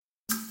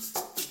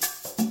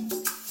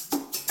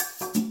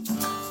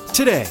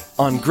Today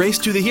on Grace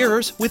to the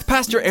Hearers with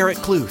Pastor Eric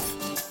Kluth.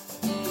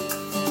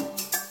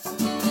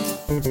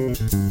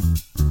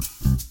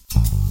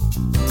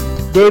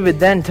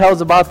 David then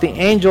tells about the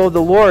angel of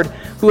the Lord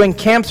who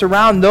encamps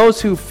around those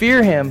who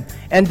fear him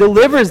and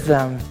delivers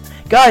them.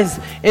 Guys,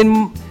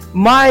 in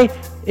my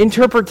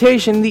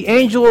interpretation, the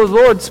angel of the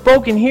Lord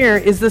spoken here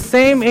is the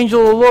same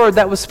angel of the Lord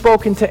that was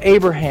spoken to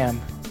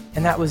Abraham,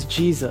 and that was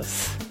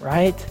Jesus,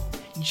 right?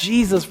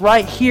 Jesus,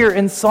 right here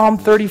in Psalm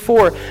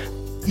 34.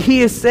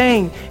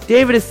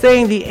 David is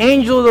saying, the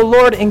angel of the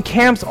Lord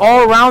encamps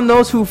all around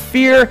those who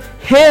fear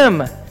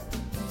him,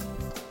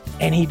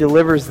 and he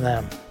delivers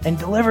them.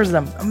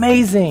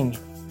 Amazing.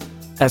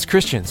 As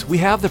Christians, we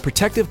have the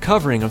protective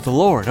covering of the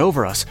Lord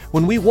over us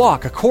when we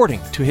walk according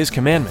to his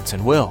commandments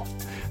and will.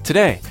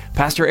 Today,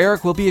 Pastor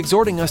Eric will be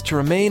exhorting us to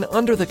remain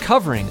under the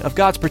covering of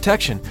God's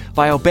protection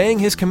by obeying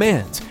his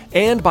commands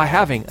and by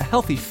having a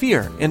healthy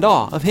fear and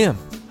awe of him.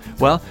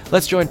 Well,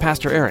 let's join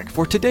Pastor Eric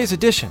for today's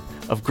edition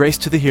of Grace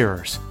to the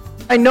Hearers.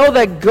 I know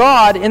that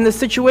God, in the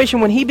situation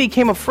when he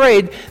became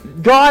afraid,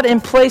 God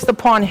placed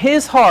upon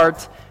his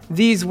heart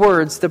these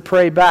words to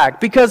pray back.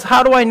 Because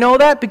how do I know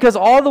that? Because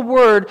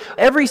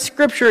every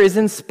scripture is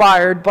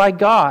inspired by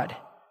God.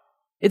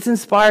 It's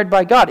inspired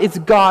by God. It's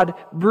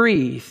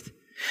God-breathed.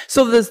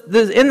 So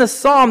in the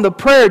psalm, the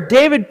prayer,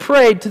 David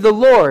prayed to the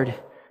Lord.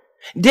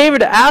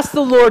 David asked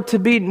the Lord to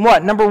be,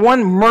 what? Number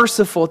one,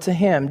 merciful to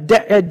him.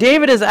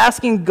 David is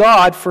asking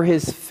God for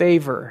his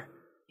favor.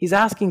 He's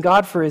asking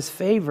God for his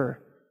favor.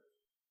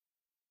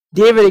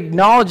 David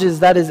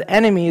acknowledges that his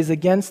enemy is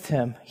against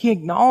him. He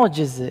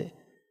acknowledges it.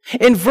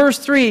 In verse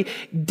 3,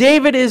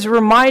 David is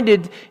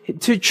reminded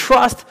to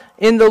trust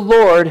in the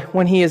Lord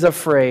when he is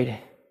afraid.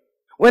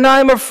 When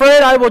I am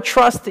afraid, I will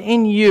trust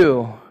in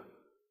you.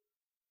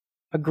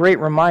 A great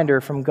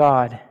reminder from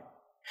God.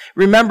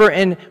 Remember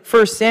in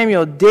 1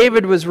 Samuel,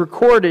 David was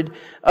recorded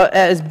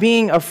as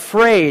being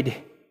afraid,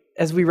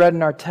 as we read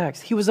in our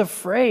text. He was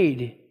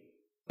afraid.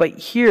 But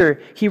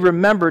here, he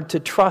remembered to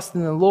trust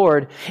in the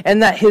Lord,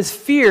 and that his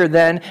fear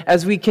then,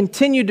 as we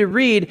continue to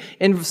read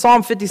in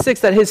Psalm 56,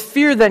 that his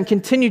fear then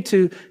continued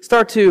to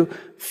start to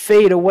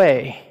fade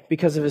away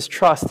because of his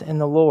trust in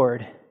the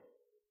Lord.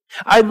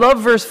 I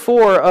love verse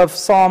 4 of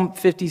Psalm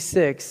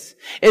 56.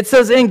 It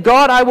says, "In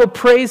God I will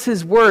praise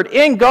his word.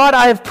 In God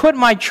I have put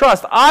my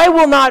trust. I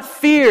will not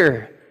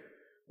fear.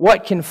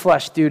 What can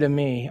flesh do to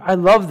me?" I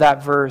love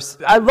that verse.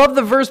 I love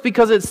the verse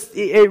because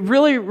it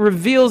really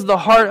reveals the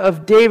heart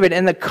of David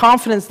and the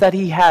confidence that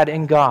he had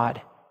in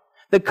God.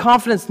 The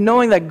confidence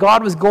knowing that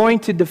God was going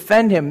to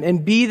defend him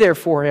and be there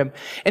for him.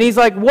 And he's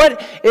like,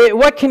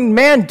 what can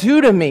man do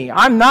to me?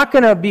 I'm not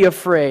going to be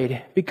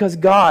afraid because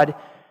God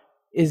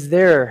is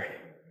there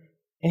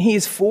and he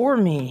is for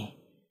me.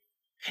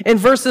 In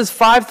verses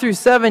 5 through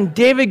 7,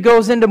 David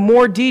goes into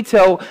more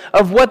detail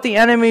of what the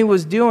enemy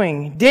was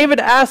doing. David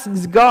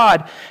asks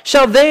God,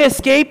 "Shall they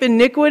escape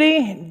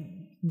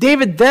iniquity?"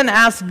 David then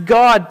asked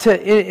God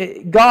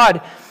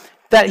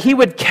that he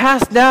would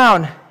cast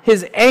down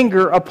his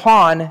anger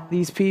upon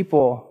these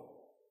people.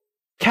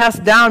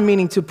 Cast down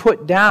meaning to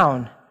put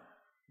down.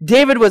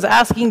 David was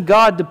asking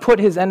God to put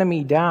his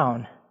enemy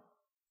down.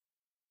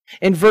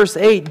 In verse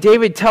 8,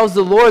 David tells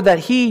the Lord that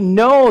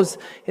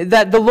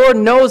the Lord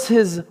knows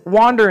his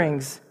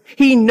wanderings.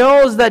 He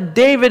knows that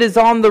David is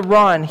on the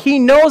run. He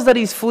knows that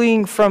he's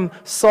fleeing from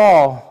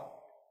Saul.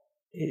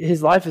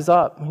 His life is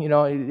up.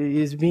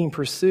 He's being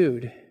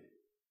pursued.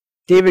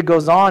 David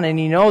goes on and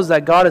he knows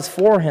that God is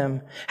for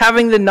him.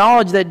 Having the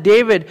knowledge that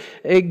David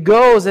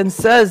goes and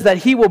says that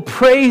he will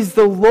praise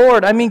the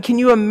Lord. I mean, can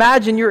you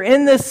imagine? You're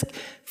in this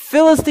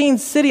Philistine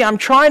city. I'm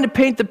trying to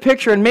paint the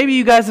picture, and maybe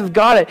you guys have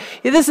got it.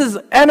 This is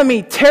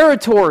enemy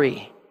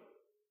territory.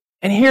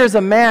 And here's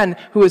a man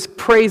who is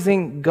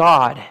praising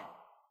God.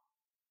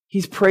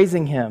 He's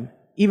praising him,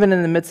 even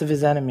in the midst of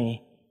his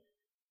enemy.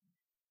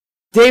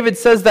 David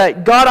says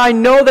that, "God, I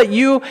know that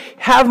you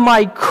have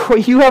my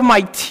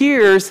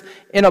tears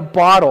in a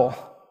bottle.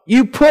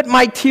 You put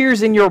my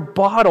tears in your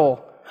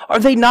bottle. Are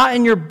they not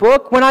in your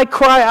book? When I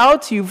cry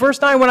out to you," verse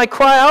 9, "when I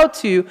cry out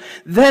to you,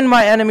 then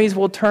my enemies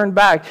will turn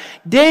back."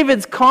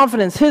 David's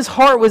confidence, his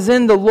heart was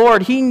in the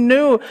Lord. He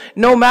knew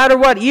no matter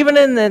what, even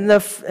in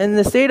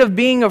the state of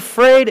being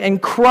afraid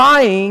and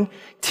crying,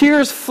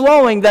 tears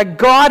flowing, that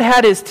God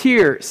had his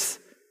tears.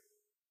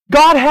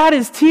 God had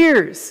his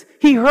tears.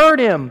 He heard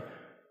him.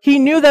 He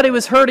knew that he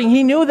was hurting.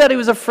 He knew that he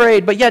was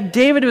afraid. But yet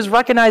David was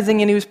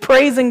recognizing and he was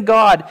praising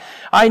God.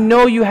 "I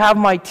know you have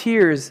my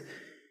tears."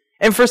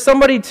 And for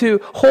somebody to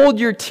hold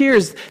your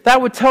tears, that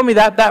would tell me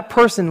that that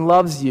person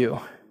loves you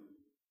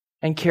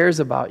and cares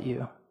about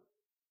you.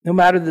 No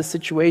matter the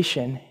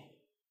situation,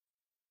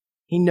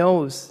 he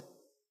knows.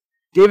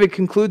 David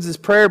concludes his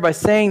prayer by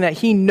saying that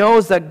he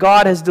knows that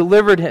God has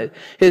delivered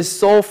his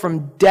soul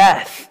from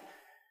death.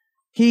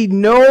 He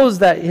knows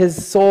that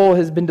his soul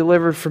has been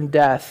delivered from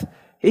death.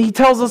 He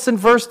tells us in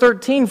verse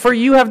 13, "For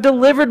you have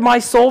delivered my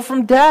soul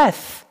from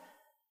death."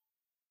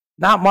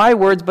 Not my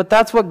words, but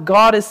that's what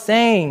God is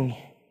saying.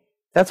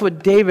 That's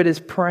what David is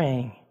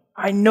praying.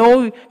 "I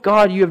know,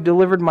 God, you have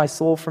delivered my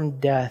soul from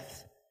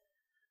death."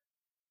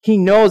 He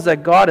knows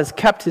that God has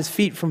kept his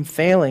feet from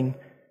failing.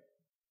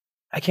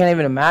 I can't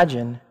even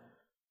imagine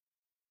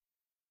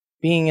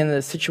being in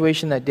the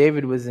situation that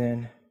David was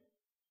in.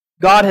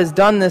 God has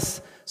done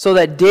this so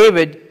that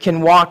David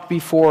can walk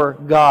before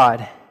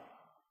God.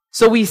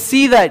 So we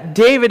see that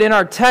David in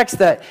our text,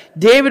 that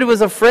David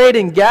was afraid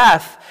in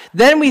Gath.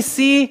 Then we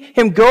see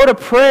him go to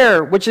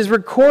prayer, which is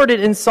recorded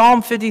in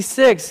Psalm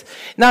 56.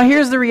 Now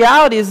here's the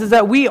reality is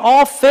that we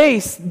all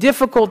face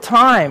difficult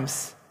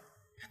times.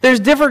 There's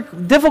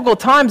difficult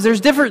times.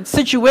 There's different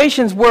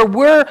situations where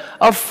we're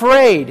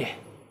afraid.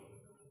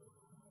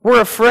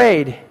 We're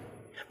afraid.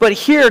 But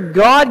here,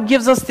 God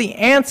gives us the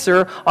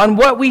answer on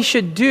what we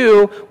should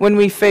do when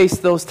we face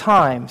those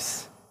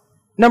times.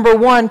 Number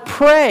one,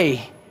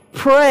 pray.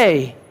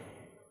 Pray.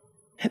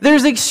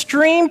 There's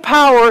extreme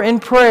power in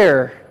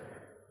prayer.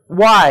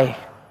 Why?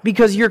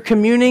 Because you're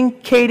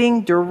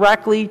communicating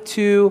directly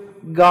to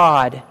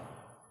God.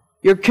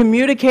 You're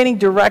communicating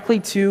directly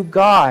to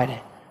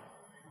God.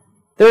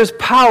 There's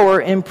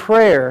power in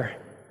prayer.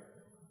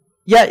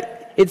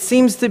 Yet, it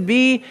seems to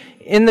be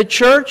in the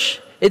church,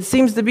 it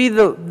seems to be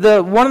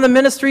the one of the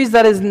ministries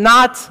that is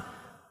not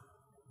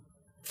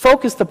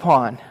focused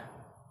upon.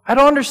 I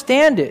don't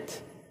understand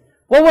it.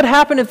 What would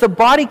happen if the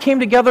body came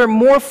together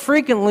more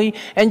frequently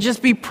and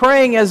just be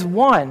praying as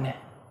one?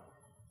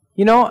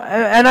 You know,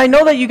 and I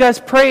know that you guys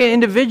pray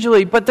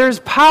individually, but there's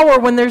power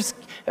when there's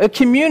a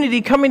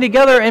community coming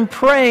together and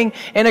praying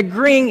and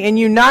agreeing and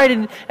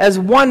united as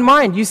one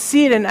mind. You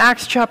see it in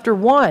Acts chapter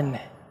 1.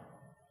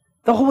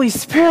 The Holy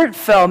Spirit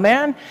fell,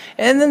 man.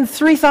 And then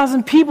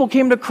 3,000 people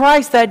came to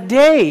Christ that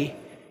day.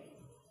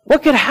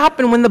 What could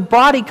happen when the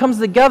body comes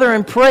together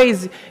and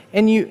prays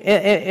in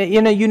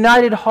a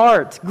united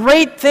heart?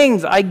 Great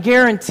things, I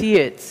guarantee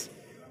it.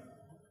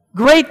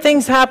 Great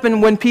things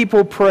happen when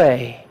people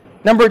pray.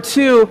 Number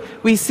two,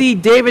 we see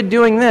David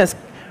doing this.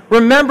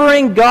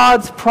 Remembering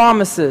God's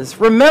promises.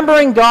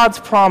 Remembering God's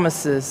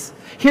promises.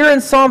 Here in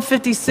Psalm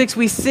 56,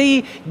 we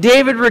see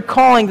David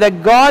recalling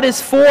that God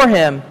is for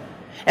him.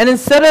 And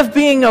instead of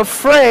being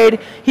afraid,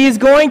 he is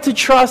going to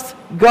trust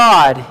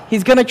God.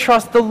 He's going to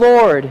trust the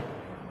Lord.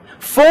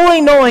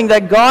 Fully knowing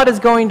that God is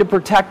going to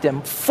protect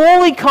him.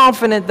 Fully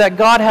confident that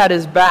God had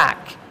his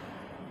back.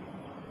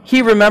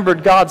 He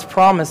remembered God's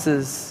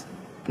promises.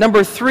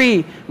 Number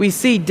three, we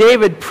see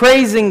David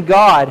praising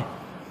God.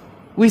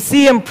 We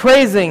see him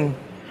praising.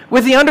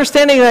 With the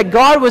understanding that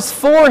God was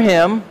for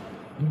him,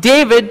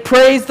 David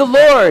praised the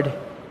Lord.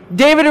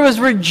 David was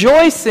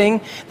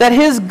rejoicing that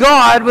his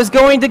God was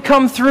going to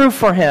come through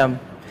for him.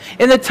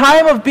 In the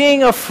time of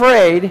being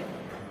afraid,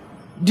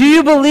 do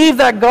you believe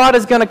that God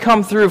is going to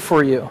come through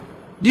for you?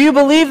 Do you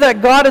believe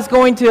that God is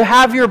going to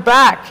have your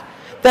back?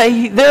 That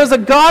there's a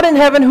God in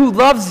heaven who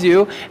loves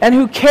you and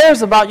who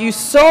cares about you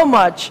so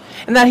much,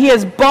 and that he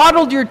has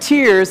bottled your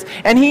tears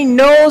and he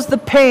knows the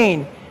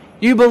pain.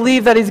 Do you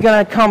believe that he's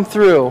going to come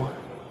through?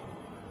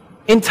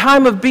 In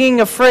time of being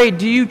afraid,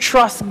 do you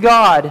trust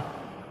God?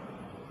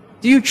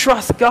 Do you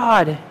trust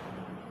God?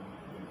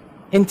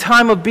 In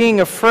time of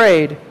being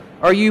afraid,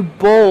 are you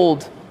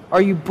bold?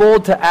 Are you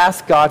bold to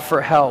ask God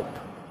for help?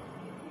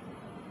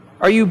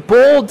 Are you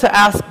bold to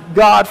ask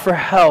God for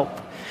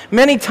help?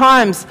 Many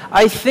times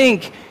I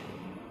think,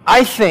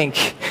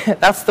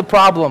 that's the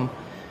problem.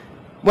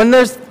 When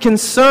there's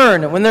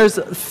concern, when there's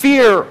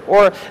fear,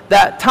 or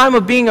that time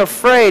of being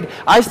afraid,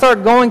 I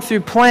start going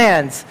through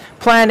plans.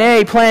 Plan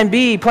A, Plan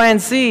B, Plan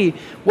C.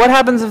 What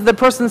happens if the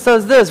person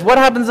says this? What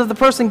happens if the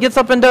person gets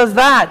up and does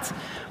that?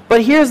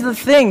 But here's the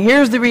thing.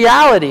 Here's the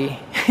reality.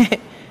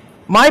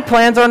 My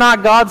plans are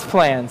not God's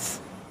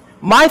plans.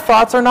 My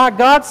thoughts are not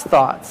God's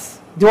thoughts.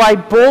 Do I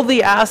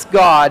boldly ask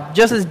God,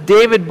 just as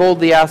David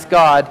boldly asked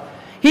God?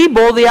 He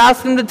boldly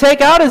asked him to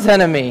take out his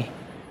enemy.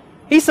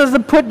 He says to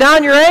put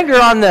down your anger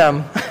on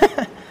them.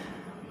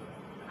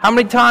 How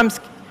many times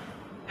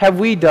have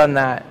we done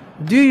that?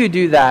 Do you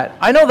do that?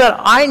 I know that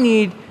I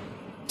need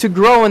to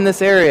grow in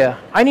this area.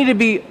 I need to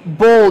be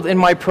bold in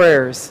my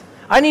prayers.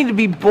 I need to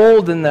be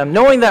bold in them,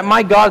 knowing that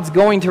my God's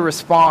going to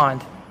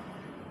respond.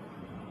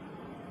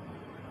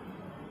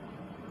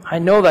 I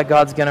know that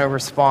God's going to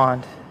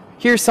respond.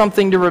 Here's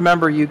something to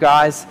remember, you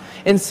guys.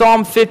 In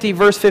Psalm 50,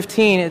 verse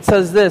 15, it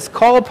says this,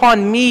 "Call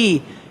upon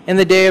me in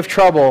the day of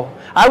trouble.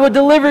 I will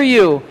deliver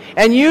you,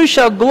 and you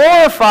shall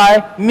glorify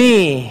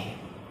me."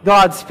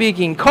 God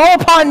speaking. Call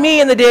upon me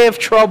in the day of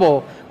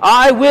trouble.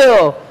 I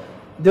will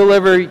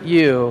deliver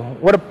you.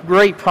 What a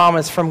great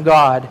promise from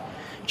God.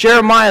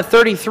 Jeremiah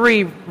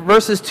 33,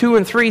 verses 2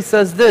 and 3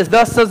 says this,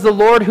 "Thus says the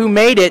Lord who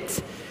made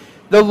it,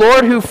 the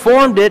Lord who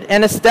formed it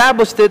and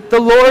established it, the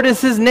Lord is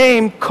his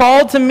name.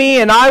 Call to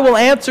me, and I will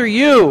answer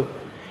you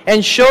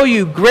and show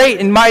you great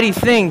and mighty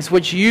things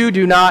which you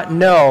do not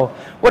know."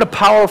 What a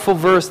powerful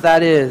verse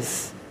that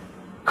is.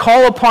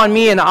 Call upon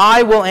me, and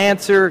I will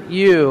answer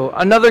you.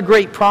 Another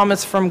great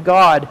promise from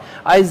God.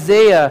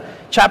 Isaiah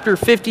chapter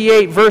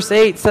 58, verse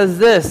 8 says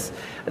this,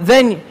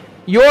 "Then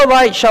Your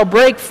light shall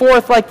break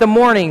forth like the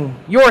morning.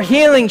 Your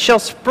healing shall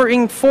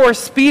spring forth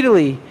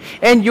speedily,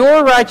 and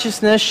your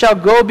righteousness shall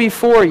go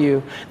before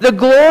you. The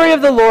glory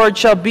of the Lord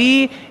shall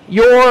be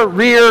your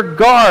rear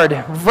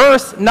guard.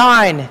 Verse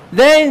 9.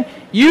 Then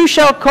you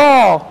shall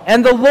call,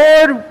 and the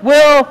Lord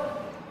will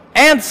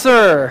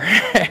answer.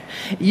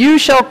 You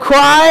shall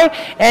cry,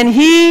 and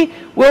he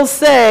will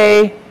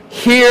say,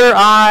 Here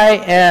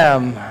I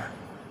am.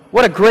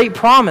 What a great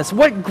promise.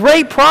 What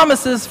great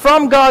promises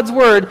from God's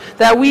word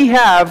that we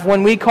have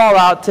when we call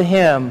out to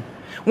him.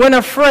 When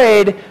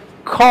afraid,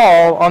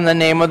 call on the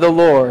name of the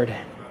Lord.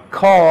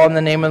 Call on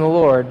the name of the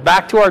Lord.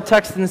 Back to our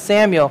text in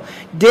Samuel.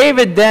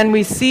 David then,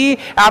 we see,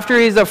 after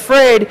he's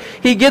afraid,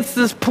 he gets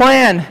this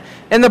plan.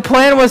 And the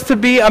plan was to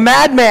be a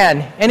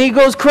madman. And he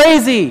goes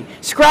crazy,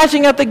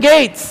 scratching at the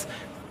gates,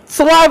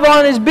 saliva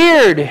on his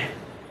beard.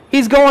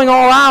 He's going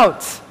all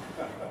out.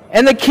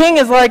 And the king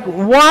is like,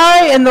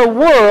 why in the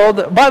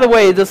world? By the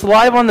way, the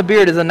saliva on the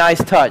beard is a nice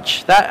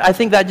touch. I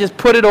think that just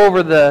put it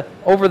over the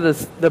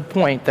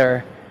point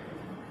there.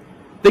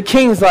 The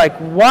king's like,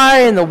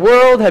 why in the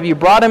world have you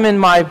brought him in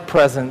my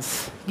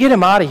presence? Get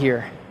him out of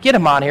here. Get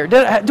him out of here.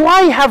 Do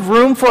I have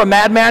room for a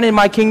madman in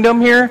my kingdom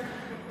here?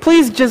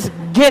 Please just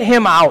get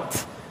him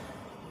out.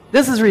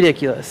 This is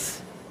ridiculous.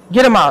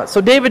 Get him out.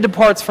 So David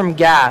departs from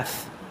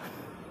Gath.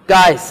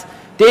 Guys,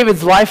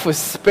 David's life was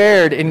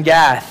spared in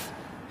Gath.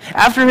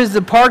 After his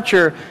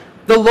departure,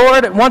 the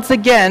Lord once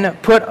again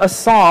put a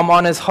psalm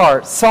on his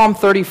heart, Psalm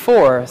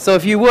 34. So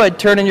if you would,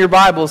 turn in your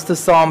Bibles to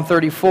Psalm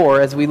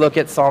 34 as we look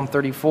at Psalm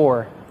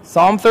 34.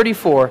 Psalm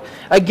 34.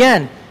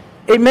 Again,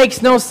 it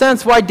makes no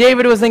sense why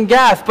David was in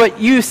Gath, but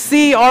you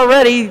see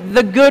already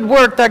the good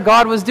work that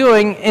God was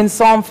doing in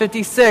Psalm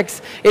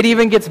 56. It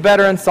even gets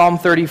better in Psalm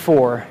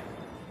 34.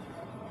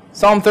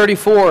 Psalm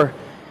 34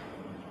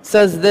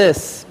 says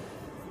this,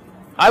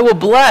 I will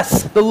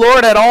bless the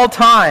Lord at all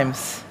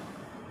times.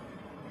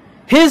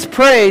 His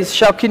praise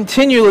shall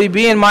continually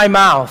be in my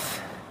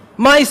mouth.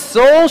 My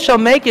soul shall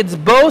make its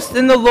boast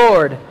in the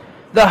Lord.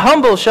 The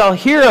humble shall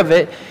hear of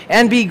it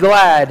and be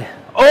glad.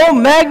 Oh,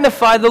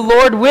 magnify the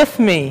Lord with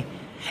me,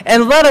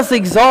 and let us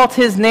exalt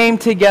his name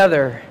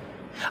together.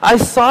 I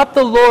sought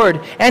the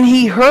Lord, and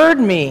he heard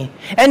me,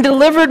 and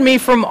delivered me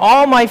from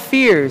all my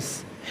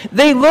fears.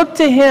 They looked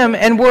to him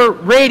and were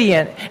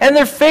radiant, and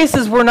their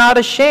faces were not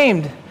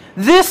ashamed.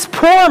 This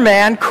poor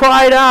man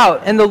cried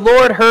out, and the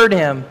Lord heard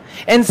him,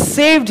 and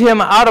saved him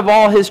out of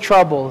all his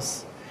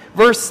troubles.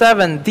 Verse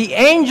 7, the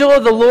angel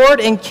of the Lord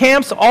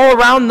encamps all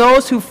around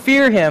those who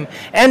fear him,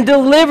 and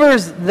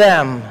delivers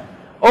them.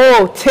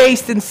 Oh,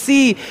 taste and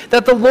see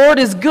that the Lord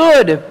is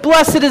good.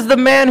 Blessed is the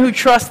man who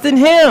trusts in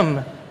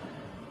him.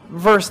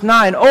 Verse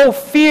 9, oh,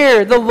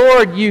 fear the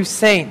Lord, you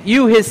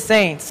his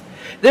saints.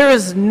 There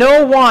is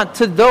no want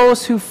to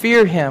those who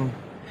fear him.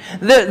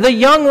 The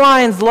young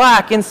lions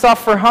lack and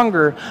suffer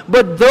hunger,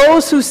 but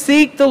those who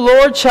seek the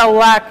Lord shall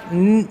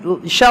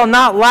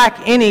not lack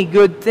any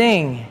good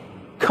thing.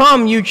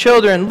 Come, you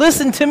children,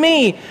 listen to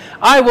me.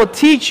 I will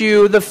teach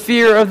you the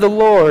fear of the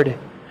Lord.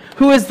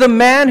 Who is the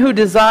man who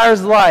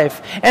desires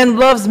life and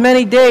loves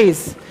many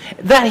days,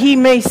 that he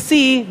may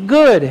see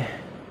good?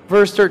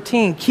 Verse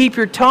 13, keep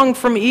your tongue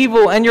from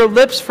evil and your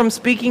lips from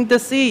speaking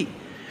deceit.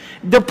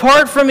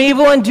 Depart from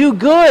evil and do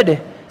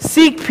good.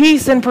 Seek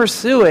peace and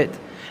pursue it.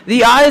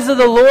 The eyes of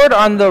the Lord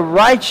on the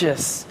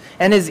righteous,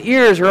 and his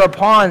ears are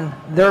upon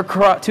their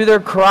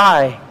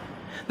cry.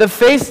 The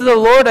face of the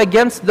Lord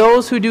against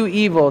those who do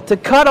evil, to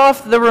cut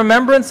off the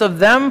remembrance of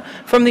them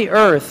from the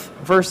earth.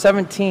 Verse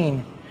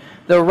 17.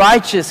 The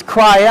righteous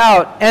cry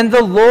out, and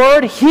the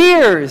Lord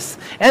hears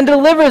and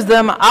delivers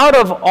them out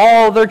of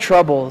all their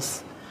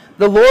troubles.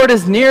 The Lord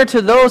is near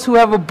to those who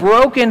have a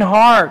broken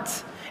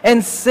heart,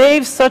 and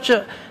saves such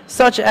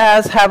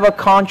as have a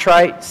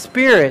contrite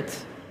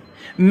spirit.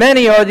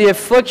 Many are the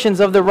afflictions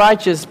of the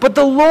righteous, but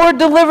the Lord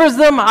delivers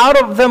them out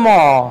of them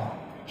all.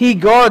 He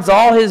guards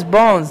all his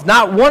bones,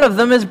 not one of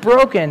them is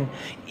broken.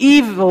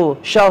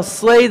 Evil shall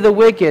slay the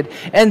wicked,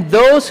 and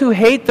those who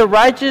hate the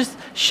righteous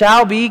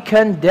shall be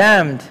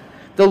condemned.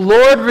 The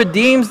Lord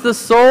redeems the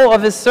soul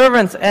of his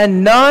servants,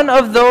 and none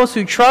of those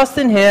who trust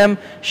in him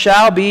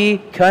shall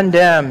be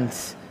condemned.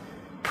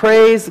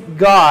 Praise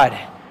God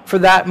for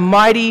that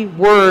mighty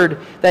word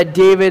that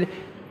David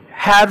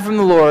had from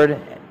the Lord,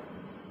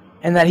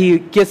 and that he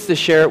gets to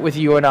share it with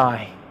you and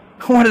I.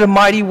 What a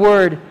mighty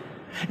word.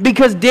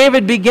 Because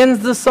David begins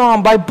the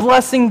psalm by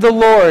blessing the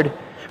Lord,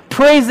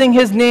 praising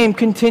his name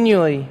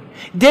continually.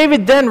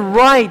 David then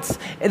writes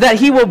that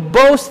he will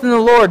boast in the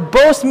Lord.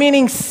 Boast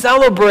meaning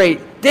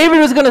celebrate. David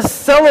was going to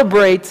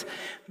celebrate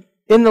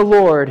in the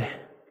Lord.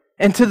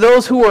 And to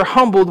those who are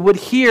humbled would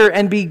hear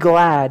and be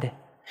glad.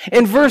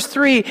 In verse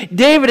 3,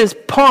 David is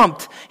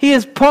pumped. He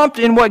is pumped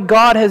in what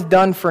God has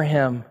done for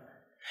him.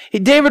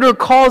 David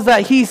recalls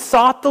that he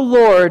sought the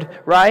Lord,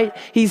 right?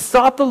 He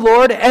sought the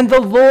Lord, and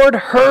the Lord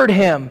heard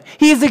him.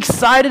 He's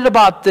excited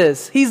about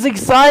this. He's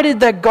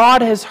excited that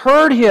God has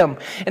heard him.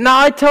 And now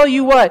I tell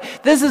you what,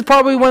 this is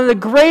probably one of the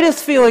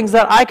greatest feelings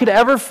that I could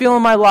ever feel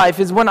in my life,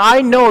 is when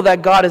I know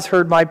that God has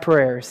heard my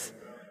prayers.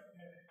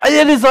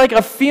 It is like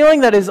a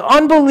feeling that is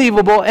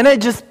unbelievable, and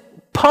it just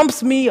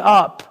pumps me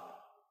up.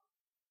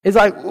 It's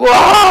like,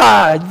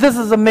 wow, this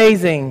is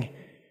amazing.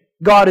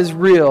 God is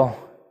real.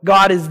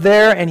 God is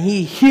there, and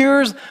He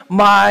hears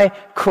my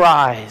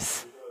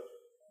cries.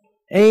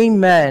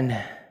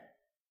 Amen.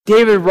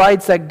 David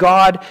writes that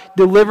God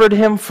delivered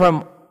him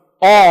from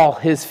all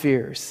his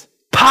fears.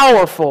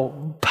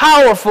 Powerful,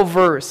 powerful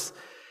verse.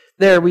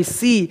 There we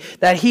see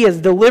that He has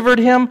delivered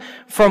him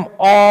from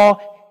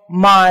all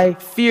my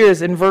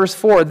fears in verse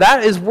 4.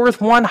 That is worth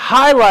one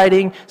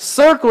highlighting,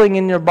 circling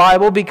in your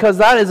Bible, because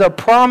that is a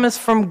promise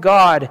from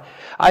God.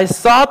 I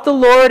sought the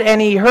Lord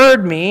and He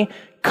heard me,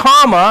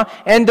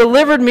 and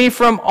delivered me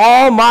from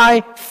all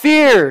my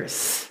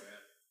fears.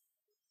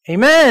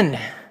 Amen.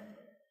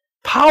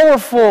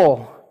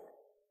 Powerful.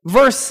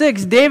 Verse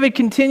 6, David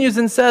continues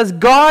and says,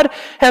 God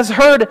has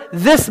heard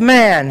this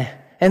man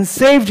and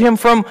saved him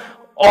from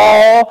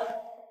all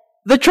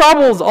the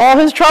troubles, all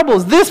his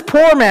troubles. This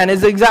poor man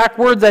is the exact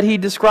words that he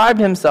described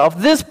himself.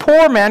 This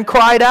poor man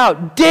cried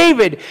out.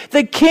 David,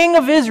 the king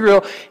of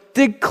Israel,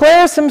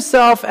 declares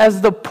himself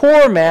as the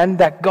poor man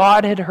that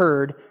God had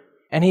heard,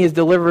 and He has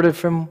delivered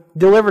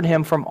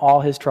him from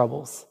all his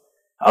troubles.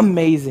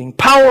 Amazing.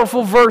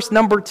 Powerful verse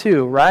number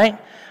 2, right?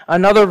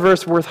 Another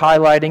verse worth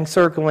highlighting,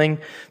 circling,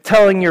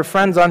 telling your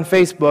friends on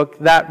Facebook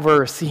that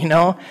verse,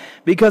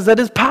 because that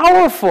is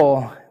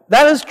powerful.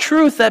 That is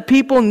truth that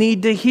people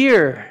need to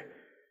hear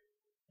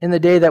in the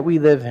day that we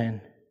live in.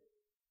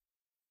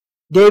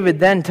 David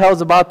then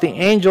tells about the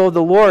angel of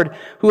the Lord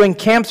who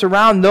encamps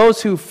around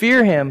those who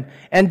fear Him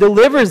and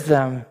delivers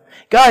them.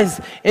 Guys,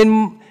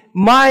 in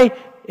my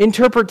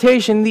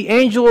interpretation, the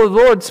angel of the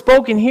Lord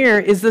spoken here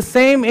is the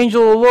same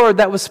angel of the Lord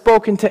that was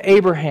spoken to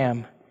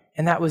Abraham.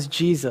 And that was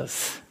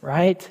Jesus,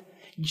 right?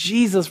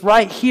 Jesus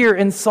right here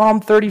in Psalm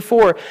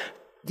 34.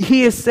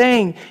 David is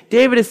saying,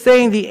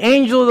 the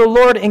angel of the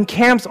Lord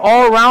encamps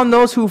all around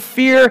those who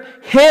fear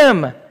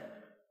Him.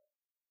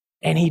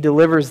 And He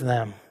delivers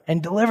them.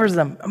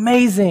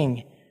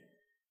 Amazing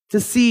to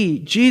see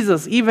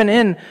Jesus even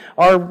in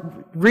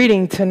our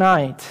reading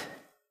tonight.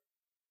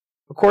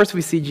 Of course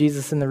we see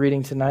Jesus in the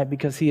reading tonight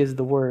because He is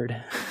the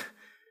Word.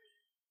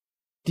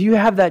 Do you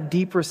have that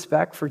deep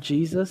respect for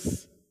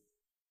Jesus?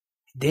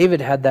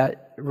 David had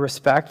that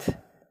respect.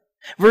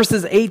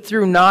 Verses 8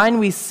 through 9,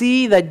 we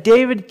see that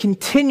David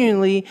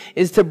continually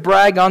is to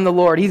brag on the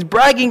Lord. He's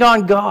bragging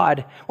on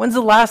God. When's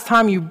the last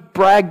time you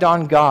bragged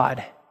on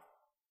God?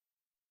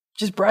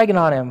 Just bragging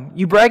on Him.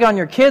 You brag on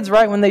your kids,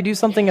 right, when they do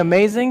something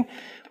amazing?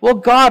 Well,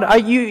 God,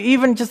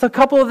 even just a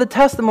couple of the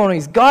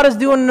testimonies. God is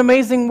doing an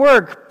amazing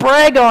work.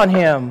 Brag on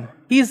Him.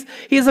 He's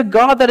a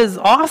God that is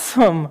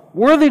awesome,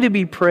 worthy to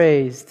be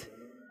praised.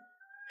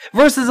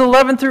 Verses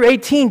 11 through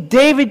 18,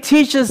 David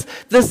teaches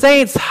the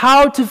saints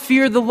how to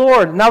fear the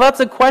Lord. Now that's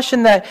a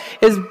question that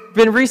has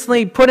been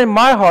recently put in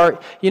my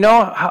heart.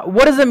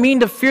 What does it mean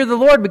to fear the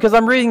Lord? Because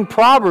I'm reading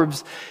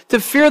Proverbs. To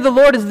fear the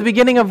Lord is the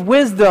beginning of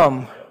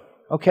wisdom.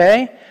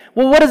 Okay?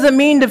 Well, what does it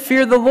mean to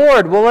fear the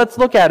Lord? Well, let's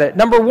look at it.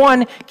 Number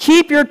 1,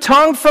 keep your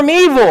tongue from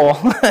evil.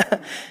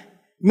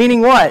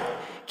 Meaning what?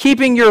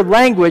 Keeping your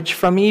language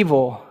from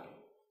evil.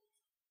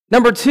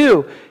 Number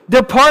 2,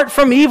 depart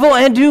from evil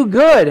and do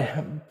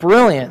good.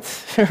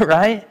 Brilliant,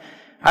 right?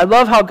 I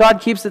love how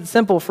God keeps it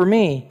simple for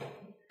me.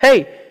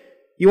 Hey,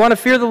 you want to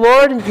fear the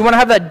Lord? You want to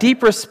have that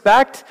deep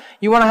respect?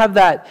 You want to have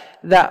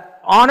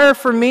that honor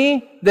for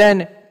me?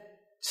 Then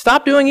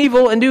stop doing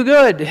evil and do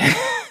good.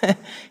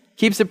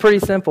 Keeps it pretty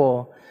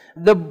simple.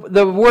 The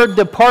word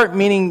depart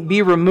meaning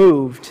be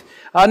removed.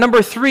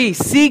 Number 3,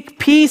 seek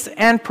peace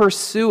and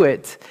pursue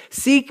it.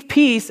 Seek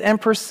peace and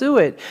pursue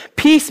it.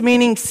 Peace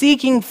meaning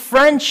seeking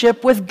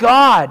friendship with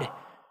God.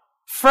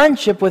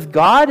 Friendship with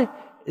God?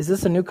 Is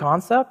this a new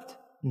concept?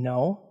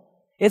 No,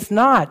 it's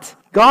not.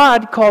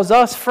 God calls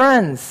us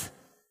friends.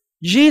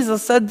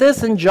 Jesus said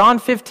this in John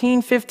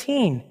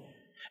 15:15.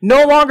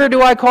 No longer do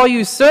I call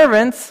you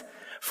servants,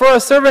 for a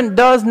servant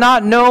does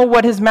not know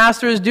what his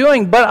master is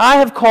doing, but I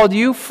have called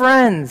you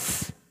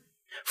friends.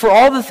 For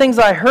all the things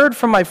I heard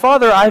from my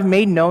Father, I have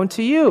made known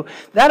to you.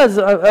 That is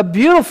a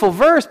beautiful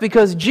verse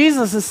because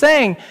Jesus is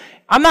saying,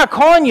 I'm not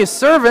calling you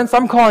servants,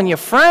 I'm calling you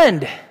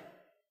friend.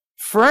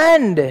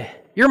 Friend.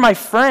 You're my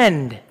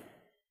friend.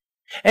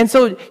 And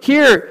so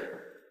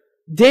here,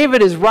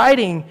 David is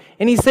writing,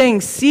 and he's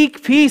saying,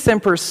 seek peace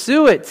and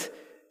pursue it.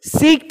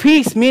 Seek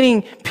peace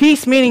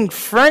meaning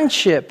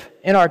friendship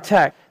in our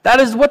text. That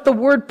is what the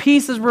word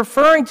peace is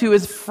referring to,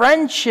 is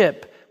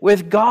friendship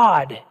with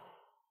God.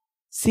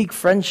 Seek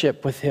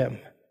friendship with Him.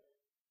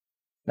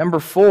 Number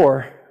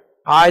 4,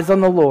 eyes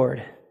on the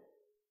Lord.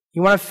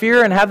 You want to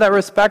fear and have that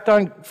respect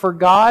for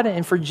God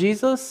and for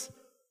Jesus?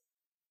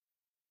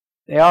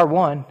 They are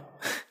one.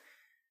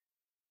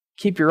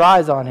 Keep your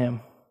eyes on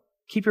Him.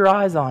 Keep your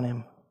eyes on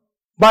Him.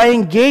 By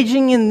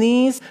engaging in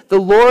these, the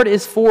Lord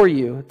is for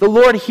you. The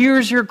Lord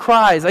hears your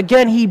cries.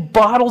 Again, He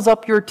bottles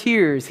up your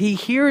tears. He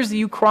hears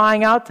you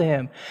crying out to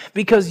Him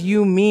because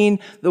you mean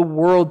the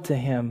world to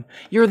Him.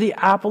 You're the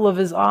apple of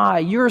His eye.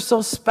 You're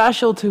so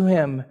special to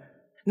Him.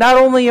 Not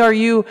only are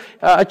you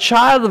a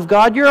child of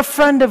God, you're a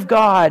friend of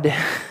God.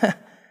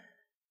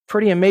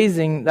 Pretty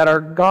amazing that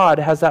our God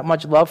has that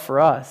much love for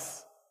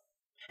us.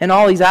 And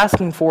all he's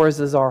asking for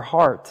is our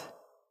heart.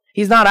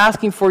 He's not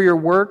asking for your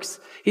works.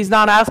 He's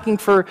not asking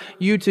for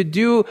you to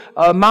do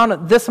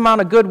this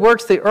amount of good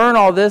works to earn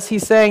all this.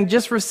 He's saying,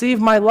 just receive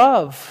my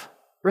love.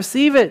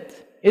 Receive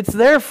it. It's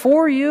there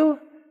for you.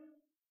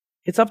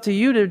 It's up to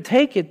you to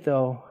take it,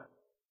 though.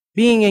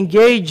 Being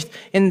engaged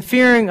in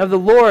fearing of the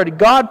Lord,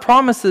 God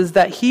promises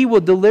that he will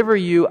deliver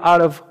you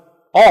out of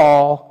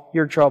all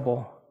your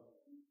trouble.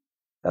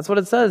 That's what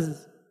it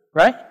says,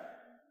 right?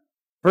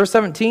 Verse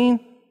 17.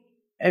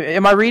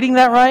 Am I reading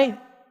that right?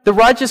 The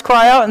righteous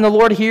cry out and the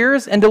Lord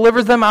hears and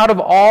delivers them out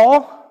of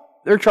all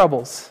their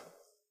troubles.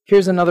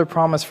 Here's another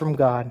promise from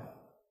God.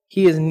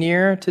 He is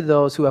near to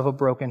those who have a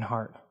broken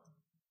heart.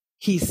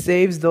 He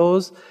saves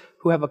those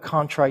who have a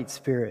contrite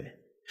spirit.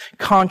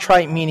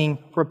 Contrite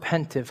meaning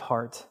repentive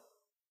heart.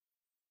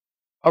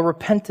 A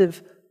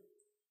repentive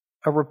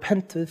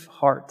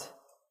heart.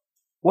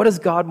 What does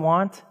God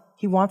want?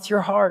 He wants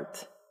your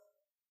heart.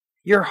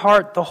 Your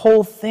heart, the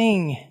whole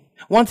thing.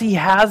 Once he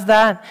has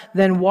that,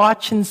 then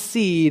watch and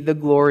see the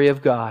glory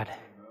of God.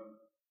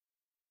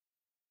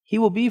 He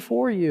will be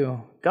for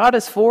you. God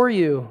is for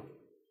you.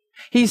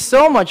 He's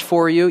so much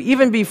for you,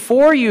 even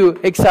before you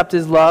accept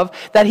his love,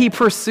 that he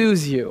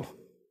pursues you.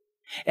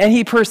 And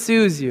he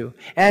pursues you.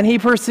 And he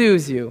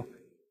pursues you.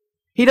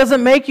 He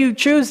doesn't make you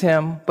choose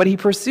him, but he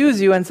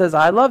pursues you and says,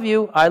 I love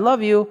you, I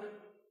love you.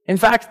 In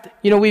fact,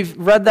 we've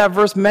read that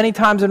verse many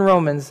times in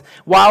Romans.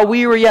 While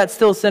we were yet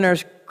still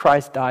sinners,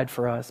 Christ died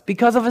for us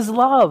because of his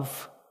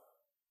love.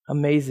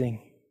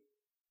 Amazing.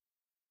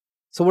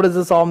 So what does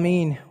this all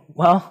mean?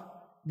 Well,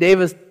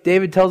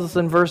 David tells us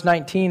in verse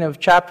 19 of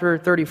chapter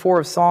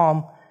 34 of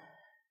Psalm,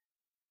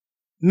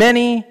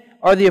 many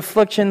are the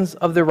afflictions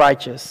of the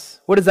righteous.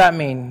 What does that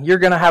mean? You're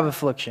going to have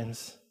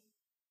afflictions.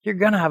 You're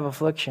going to have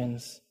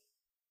afflictions.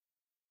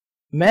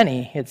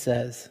 Many, it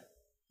says.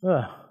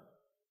 Ugh.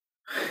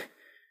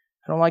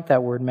 I don't like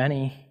that word,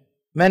 many.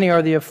 Many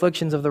are the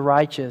afflictions of the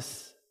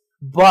righteous.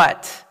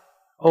 But,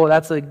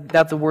 that's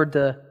a word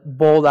to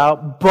bold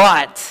out.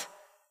 But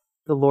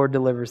the Lord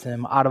delivers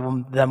him out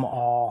of them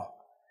all.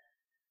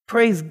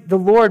 Praise the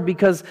Lord,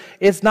 because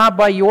it's not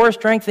by your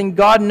strength, and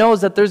God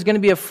knows that there's going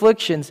to be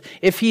afflictions.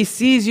 If he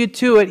sees you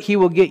to it, he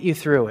will get you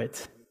through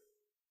it.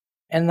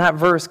 And that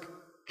verse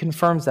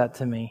confirms that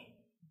to me.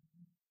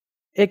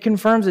 It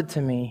confirms it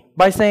to me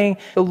by saying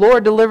the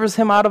Lord delivers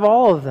him out of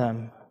all of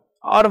them.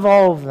 Out of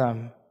all of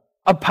them.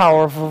 A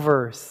powerful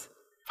verse.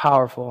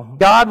 Powerful.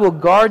 God will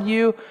guard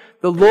you.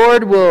 The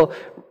Lord will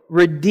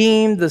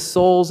redeem the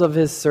souls of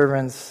his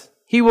servants.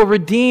 He will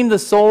redeem the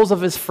souls of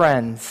his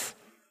friends.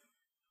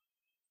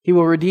 He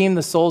will redeem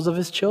the souls of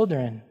his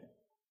children.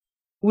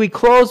 We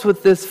close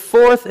with this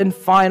fourth and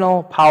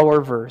final power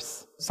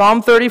verse.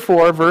 Psalm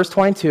 34, verse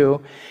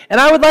 22.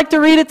 And I would like to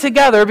read it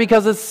together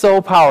because it's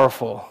so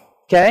powerful.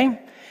 Okay?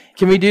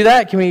 Can we do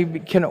that? Can we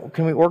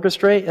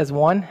orchestrate as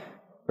one?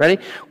 Ready?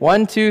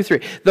 1, 2,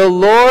 3. The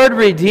Lord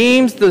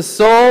redeems the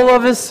soul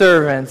of his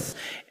servants,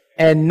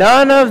 and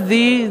none of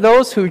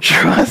those who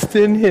trust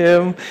in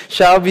him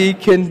shall be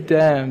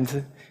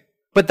condemned.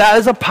 But that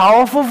is a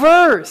powerful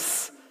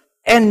verse.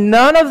 And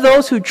none of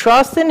those who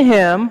trust in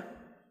him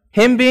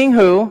being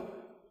who?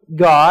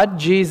 God,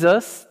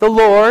 Jesus, the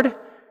Lord,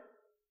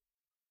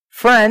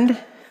 friend,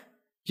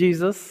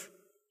 Jesus,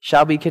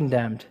 shall be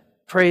condemned.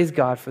 Praise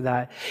God for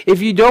that.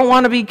 If you don't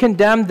want to be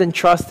condemned, then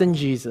trust in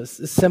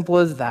Jesus. As simple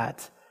as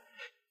that.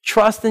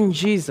 Trust in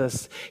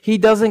Jesus. He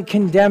doesn't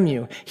condemn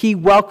you. He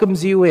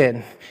welcomes you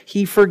in.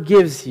 He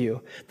forgives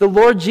you. The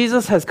Lord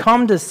Jesus has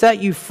come to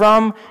set you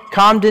from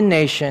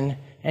condemnation,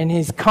 and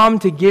he's come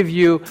to give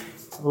you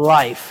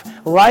life.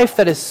 Life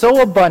that is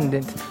so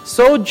abundant,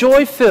 so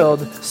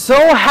joy-filled,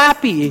 so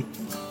happy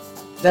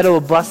that it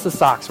will bless the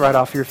socks right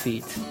off your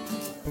feet.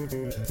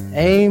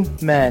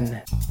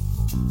 Amen.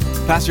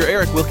 Pastor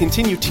Eric will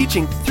continue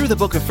teaching through the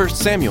book of 1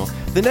 Samuel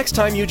the next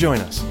time you join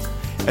us.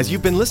 As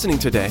you've been listening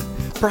today,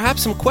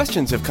 perhaps some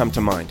questions have come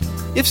to mind.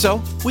 If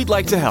so, we'd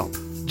like to help.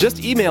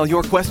 Just email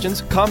your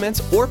questions,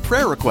 comments, or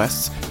prayer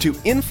requests to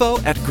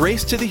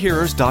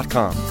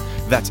info@gracetothehearers.com.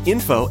 That's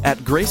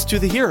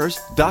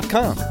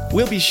info@gracetothehearers.com.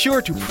 We'll be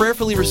sure to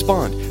prayerfully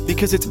respond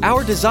because it's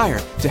our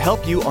desire to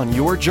help you on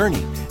your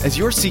journey as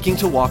you're seeking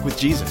to walk with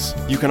Jesus.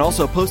 You can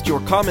also post your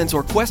comments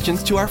or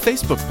questions to our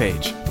Facebook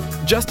page.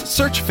 Just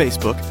search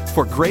Facebook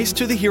for Grace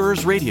to the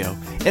Hearers Radio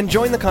and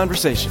join the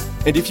conversation.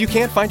 And if you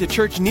can't find a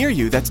church near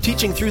you that's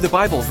teaching through the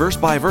Bible verse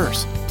by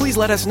verse, please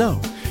let us know.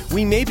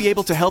 We may be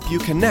able to help you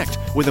connect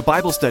with a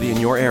Bible study in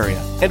your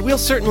area. And we'll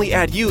certainly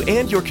add you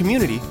and your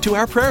community to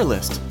our prayer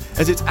list,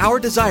 as it's our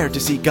desire to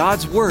see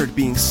God's Word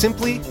being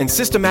simply and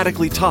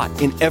systematically taught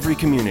in every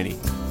community.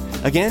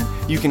 Again,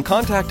 you can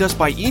contact us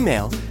by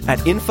email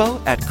at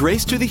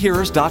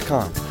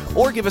info@gracetothehearers.com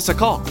or give us a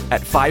call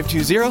at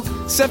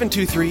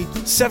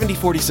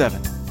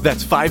 520-723-7047.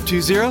 That's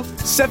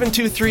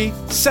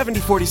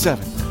 520-723-7047.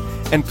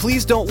 And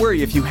please don't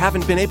worry if you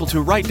haven't been able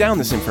to write down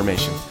this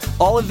information.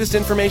 All of this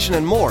information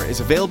and more is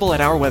available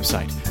at our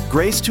website,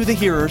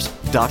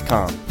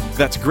 gracetothehearers.com.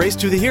 That's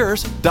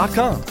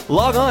gracetothehearers.com.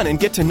 Log on and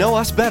get to know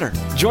us better.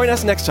 Join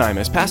us next time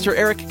as Pastor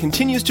Eric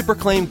continues to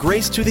proclaim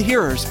grace to the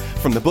hearers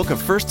from the book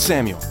of 1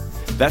 Samuel.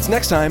 That's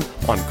next time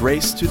on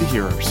Grace to the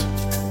Hearers.